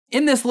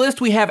In this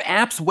list, we have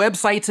apps,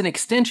 websites, and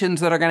extensions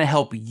that are going to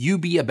help you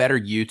be a better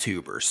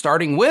YouTuber.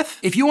 Starting with,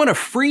 if you want a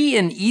free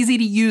and easy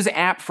to use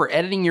app for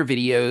editing your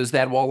videos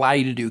that will allow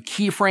you to do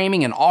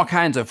keyframing and all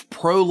kinds of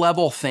pro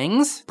level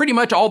things, pretty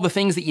much all the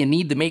things that you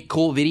need to make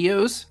cool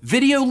videos,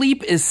 Video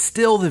Leap is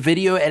still the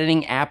video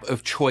editing app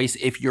of choice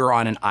if you're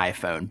on an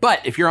iPhone. But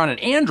if you're on an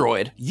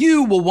Android,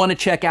 you will want to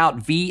check out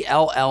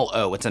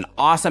VLLO. It's an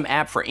awesome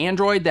app for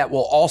Android that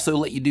will also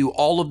let you do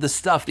all of the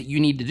stuff that you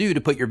need to do to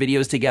put your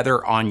videos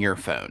together on your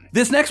phone.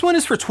 This next one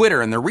is for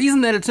Twitter, and the reason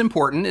that it's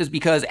important is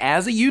because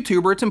as a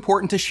YouTuber, it's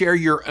important to share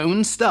your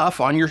own stuff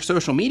on your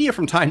social media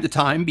from time to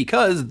time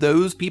because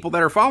those people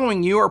that are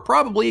following you are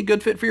probably a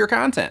good fit for your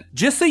content.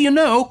 Just so you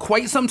know,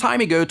 quite some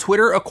time ago,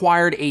 Twitter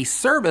acquired a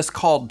service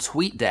called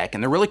Tweetdeck,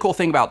 and the really cool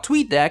thing about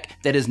Tweetdeck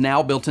that is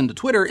now built into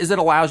Twitter is it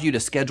allows you to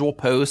schedule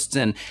posts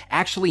and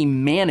actually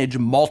manage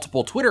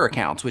multiple Twitter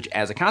accounts, which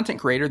as a content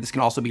creator, this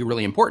can also be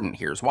really important.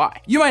 Here's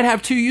why. You might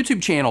have 2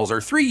 YouTube channels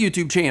or 3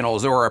 YouTube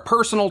channels or a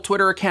personal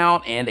Twitter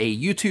account and a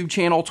YouTube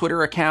channel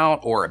Twitter account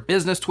or a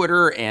business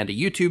Twitter and a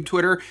YouTube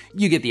Twitter.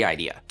 You get the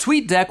idea.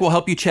 Tweetdeck will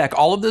help you check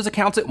all of those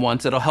accounts at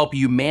once. It'll help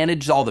you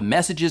manage all the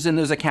messages in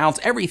those accounts,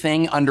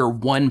 everything under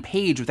one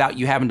page without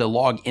you having to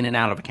log in and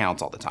out of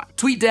accounts all the time.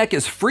 Tweetdeck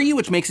is free,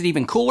 which makes it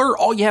even cooler.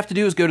 All you have to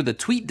do is go to the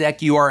Tweetdeck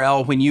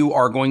URL when you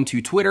are going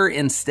to Twitter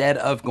instead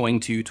of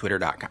going to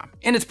twitter.com.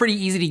 And it's pretty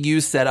easy to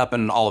use, set up,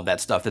 and all of that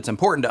stuff that's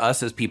important to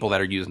us as people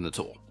that are using the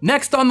tool.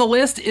 Next on the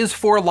list is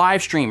for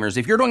live streamers.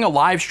 If you're doing a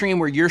live stream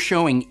where you're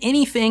showing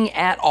anything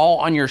at all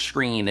on your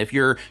screen, if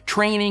you're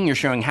training, you're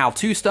showing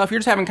how-to stuff, you're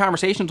just having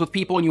conversations with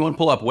people and you want to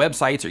pull up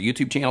websites or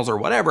YouTube channels or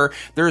whatever,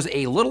 there's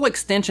a little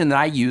extension that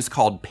I use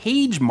called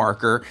Page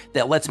Marker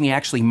that lets me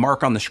actually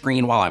mark on the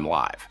screen while I'm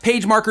live.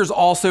 Page Marker is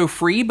also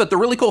free, but the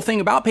really cool thing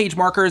about Page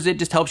Marker is it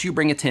just helps you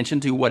bring attention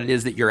to what it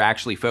is that you're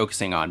actually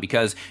focusing on,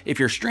 because if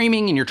you're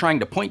streaming and you're trying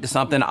to point to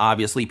something,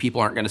 obviously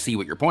people aren't going to see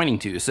what you're pointing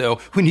to. So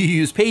when you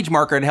use Page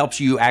Marker, it helps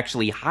you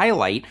actually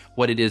highlight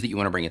what it is that you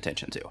want to bring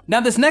attention to.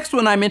 Now, this next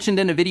one I mentioned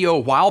in a video a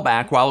while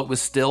back while it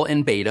was still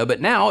in beta,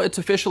 but now it's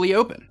officially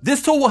open.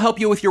 This tool will help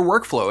you with your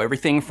workflow,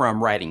 everything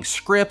from writing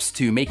scripts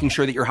to making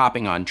sure that you're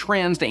hopping on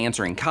trends to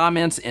answering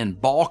comments in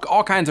bulk,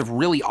 all kinds of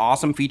really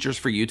awesome features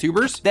for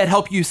YouTubers that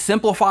help you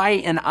simplify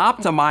and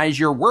optimize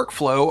your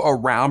workflow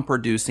around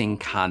producing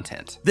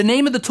content. The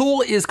name of the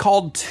tool is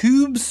called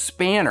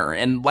TubeSpanner,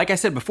 and like I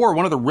said before,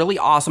 one of the really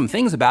awesome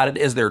things about it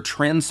is their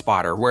trend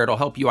spotter, where it'll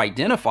help you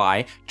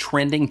identify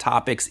trending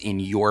topics in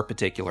your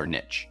particular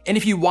niche. And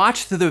if you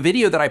watched the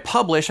video that I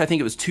published, I think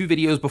it was 2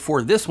 videos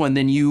before this one,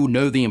 then you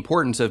know the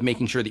importance of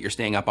making sure that you're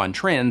staying up on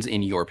trends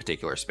in your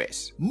particular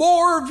space.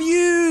 More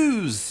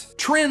views!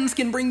 Trends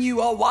can bring you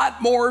a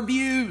lot more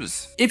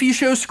views. If you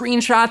show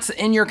screenshots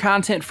in your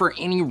content for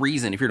any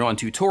reason, if you're doing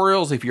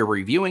tutorials, if you're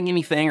reviewing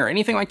anything or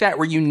anything like that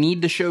where you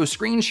need to show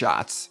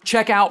screenshots,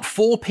 check out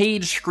full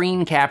page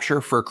screen capture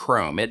for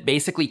Chrome. It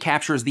basically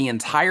captures the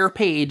entire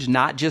page,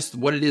 not just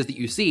what it is that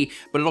you see,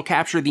 but it'll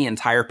capture the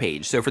entire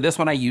page. So for this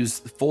one, I use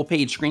full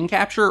page screen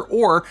capture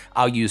or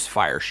I'll use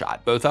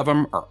Fireshot. Both of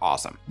them are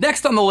awesome.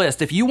 Next on the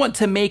list, if you want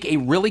to make a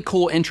really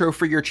cool intro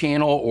for your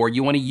channel or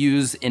you want to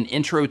use an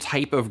intro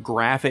type of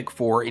graphic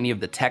for any of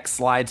the text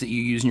slides that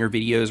you use in your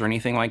videos or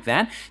anything like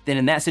that, then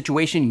in that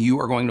situation, you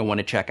are going to want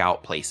to check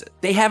out Place It.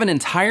 They have an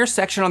entire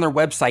section on their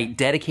website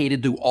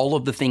dedicated to all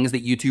of the things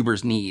that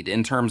YouTubers need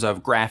in terms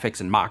of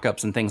graphics and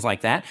mockups and things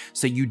like that.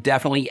 So you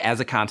definitely, as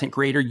a content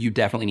creator, you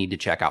definitely need to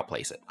check out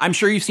Place It. I'm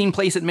sure you've seen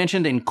Place It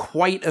mentioned in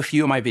quite a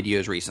few of my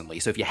videos recently.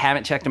 So if you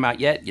haven't checked them out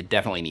yet, you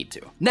definitely need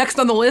to. Next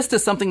on the list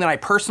is something that I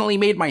personally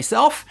made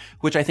myself,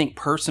 which I think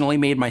personally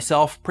made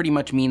myself pretty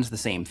much means the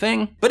same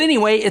thing. But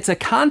anyway, it's a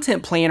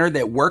content planner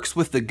that works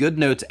with the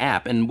GoodNotes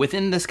app. And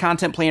within this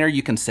content planner,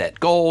 you can set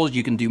goals,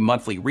 you can do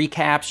monthly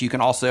recaps, you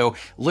can also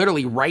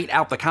literally write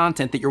out the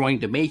content that you're wanting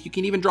to make. You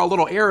can even draw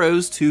little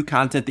arrows to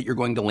content that you're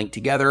going to link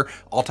together,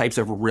 all types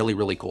of really,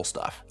 really cool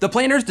stuff. The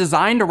planner is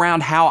designed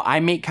around how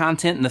I make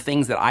content and the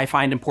things that I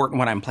find important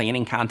when I'm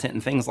planning content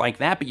and things like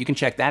that, but you can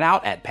check that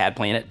out at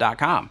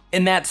padplanet.com.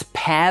 And that's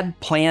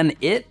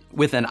PadPlanIt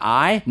with an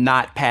I,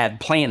 not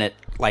PadPlanet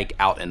like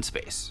out in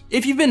space.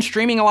 If you've been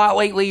streaming a lot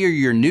lately or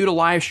you're new to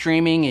live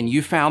streaming and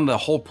you found the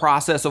whole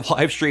process of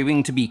live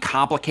streaming to be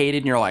complicated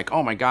and you're like,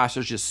 oh my gosh,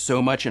 there's just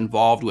so much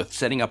involved with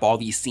setting up all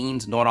these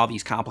scenes and doing all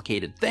these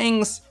complicated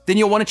things, then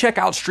you'll want to check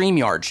out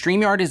Streamyard.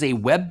 Streamyard is a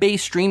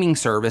web-based streaming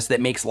service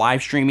that makes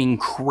live streaming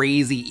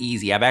crazy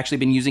easy. I've actually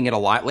been using it a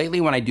lot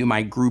lately when I do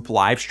my group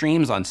live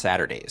streams on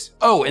Saturdays.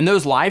 Oh, and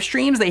those live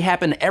streams, they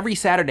happen every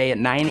Saturday at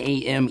 9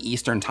 a.m.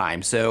 Eastern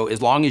time. So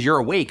as long as you're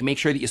awake, make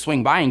sure that you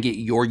swing by and get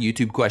your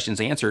YouTube questions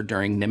answered answered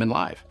during Nimmin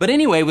Live. But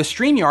anyway, with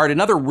Streamyard,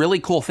 another really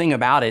cool thing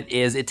about it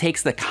is it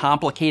takes the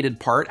complicated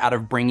part out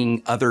of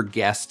bringing other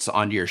guests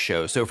onto your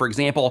show. So for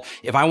example,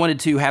 if I wanted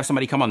to have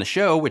somebody come on the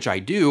show, which I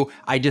do,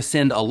 I just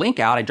send a link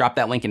out, I drop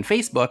that link in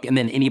Facebook, and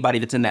then anybody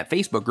that's in that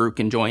Facebook group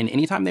can join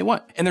anytime they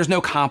want. And there's no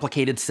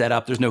complicated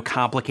setup, there's no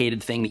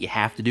complicated thing that you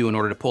have to do in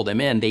order to pull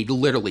them in. They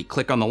literally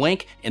click on the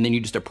link and then you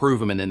just approve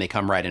them and then they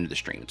come right into the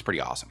stream. It's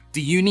pretty awesome.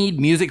 Do you need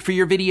music for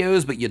your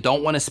videos, but you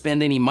don't want to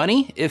spend any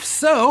money? If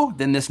so,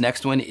 then this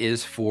next one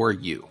is for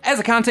you. As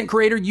a content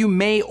creator, you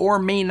may or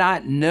may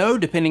not know,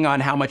 depending on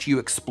how much you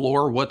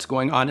explore what's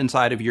going on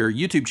inside of your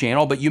YouTube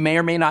channel, but you may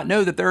or may not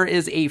know that there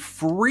is a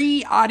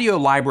free audio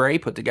library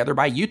put together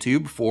by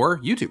YouTube for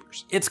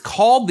YouTubers. It's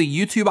called the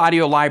YouTube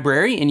Audio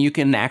Library, and you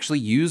can actually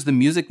use the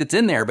music that's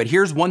in there. But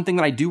here's one thing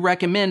that I do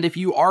recommend if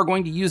you are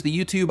going to use the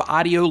YouTube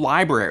Audio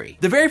Library.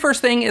 The very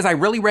first thing is I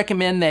really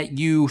recommend that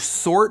you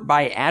sort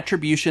by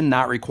attribution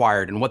not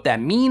required. And what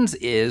that means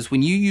is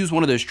when you use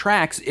one of those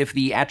tracks, if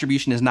the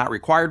attribution is not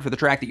required for the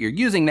track that you're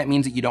using, that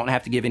means that you don't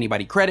have to give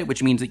anybody credit,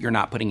 which means that you're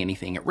not putting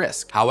anything at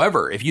risk.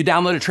 However, if you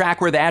download a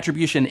track where the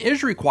attribution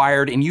is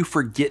required and you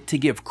forget to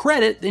give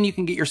credit, then you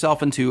can get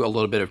yourself into a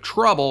little bit of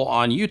trouble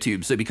on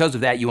YouTube. So because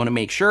of that, you want to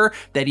make sure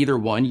that either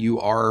one, you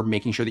are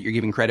making sure that you're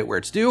giving credit where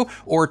it's due,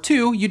 or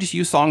two, you just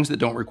use songs that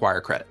don't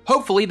require credit.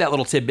 Hopefully that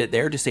little tidbit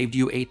there just saved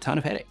you a ton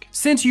of headache.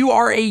 Since you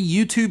are a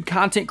YouTube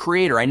content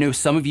creator, I know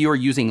some of you are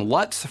using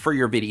Luntz for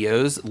your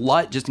videos.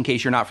 LUT, just in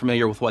case you're not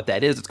familiar with what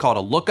that is, it's called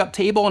a lookup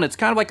table, and it's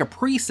kind of like a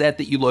preset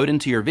that you load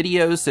into your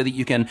videos so that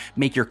you can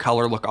make your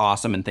color look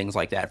awesome and things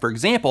like that. For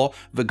example,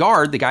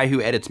 Vigard, the guy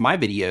who edits my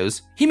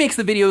videos, he makes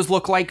the videos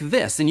look like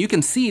this, and you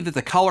can see that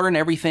the color and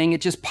everything,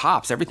 it just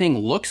pops. Everything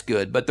looks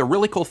good. But the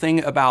really cool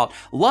thing about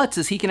Luntz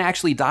is he can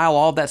actually dial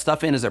all of that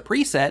stuff in as a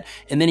preset,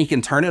 and then he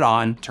can turn it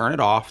on, turn it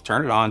off,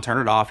 turn it on, turn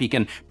it off. He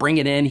can bring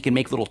it in, he can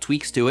make little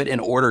tweaks to it in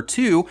order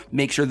to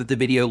make sure that the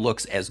video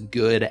looks as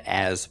good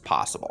as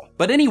possible.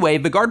 But anyway,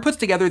 Vigard puts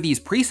together these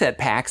preset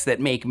packs that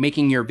make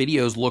making your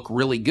videos look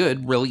really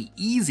good, really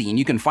easy, and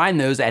you can find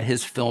those at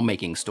his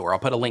filmmaking store. I'll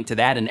put a link to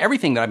that and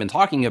everything that I've been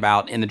talking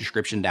about in the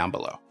description down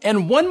below.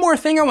 And one more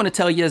thing I want to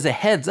tell you as a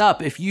heads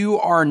up, if you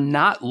are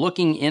not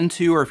looking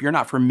into or if you're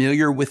not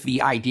familiar with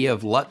the idea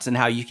of LUTs and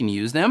how you can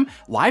use them,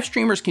 live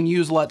streamers can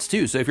use LUTs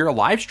too. So if you're a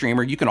live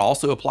streamer, you can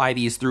also apply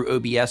these through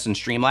OBS and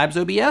Streamlabs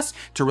OBS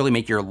to really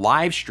make your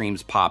live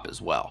streams pop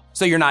as well.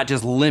 So you're not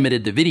just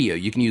limited to video,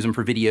 you can use them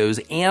for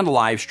videos and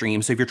live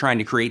streams. So if you're trying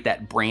to create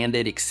that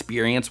branded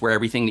experience where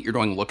everything that you're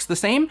doing looks the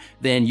same,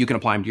 then you can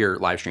apply them to your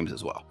live streams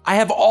as well. I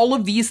have all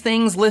of these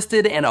things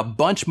listed and a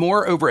bunch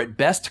more over at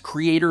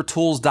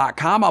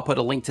bestcreatortools.com. I'll put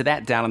a link to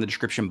that down in the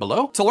description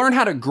below. To learn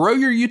how to grow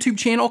your YouTube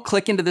channel,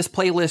 click into this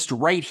playlist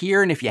right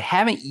here. And if you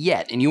haven't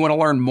yet and you want to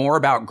learn more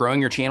about growing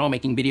your channel,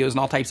 making videos and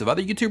all types of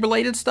other YouTube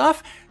related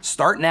stuff,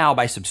 start now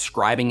by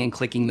subscribing and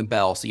clicking the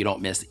bell so you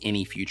don't miss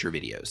any future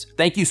videos.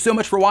 Thank you so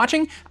much for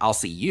watching. I'll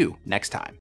see you next time.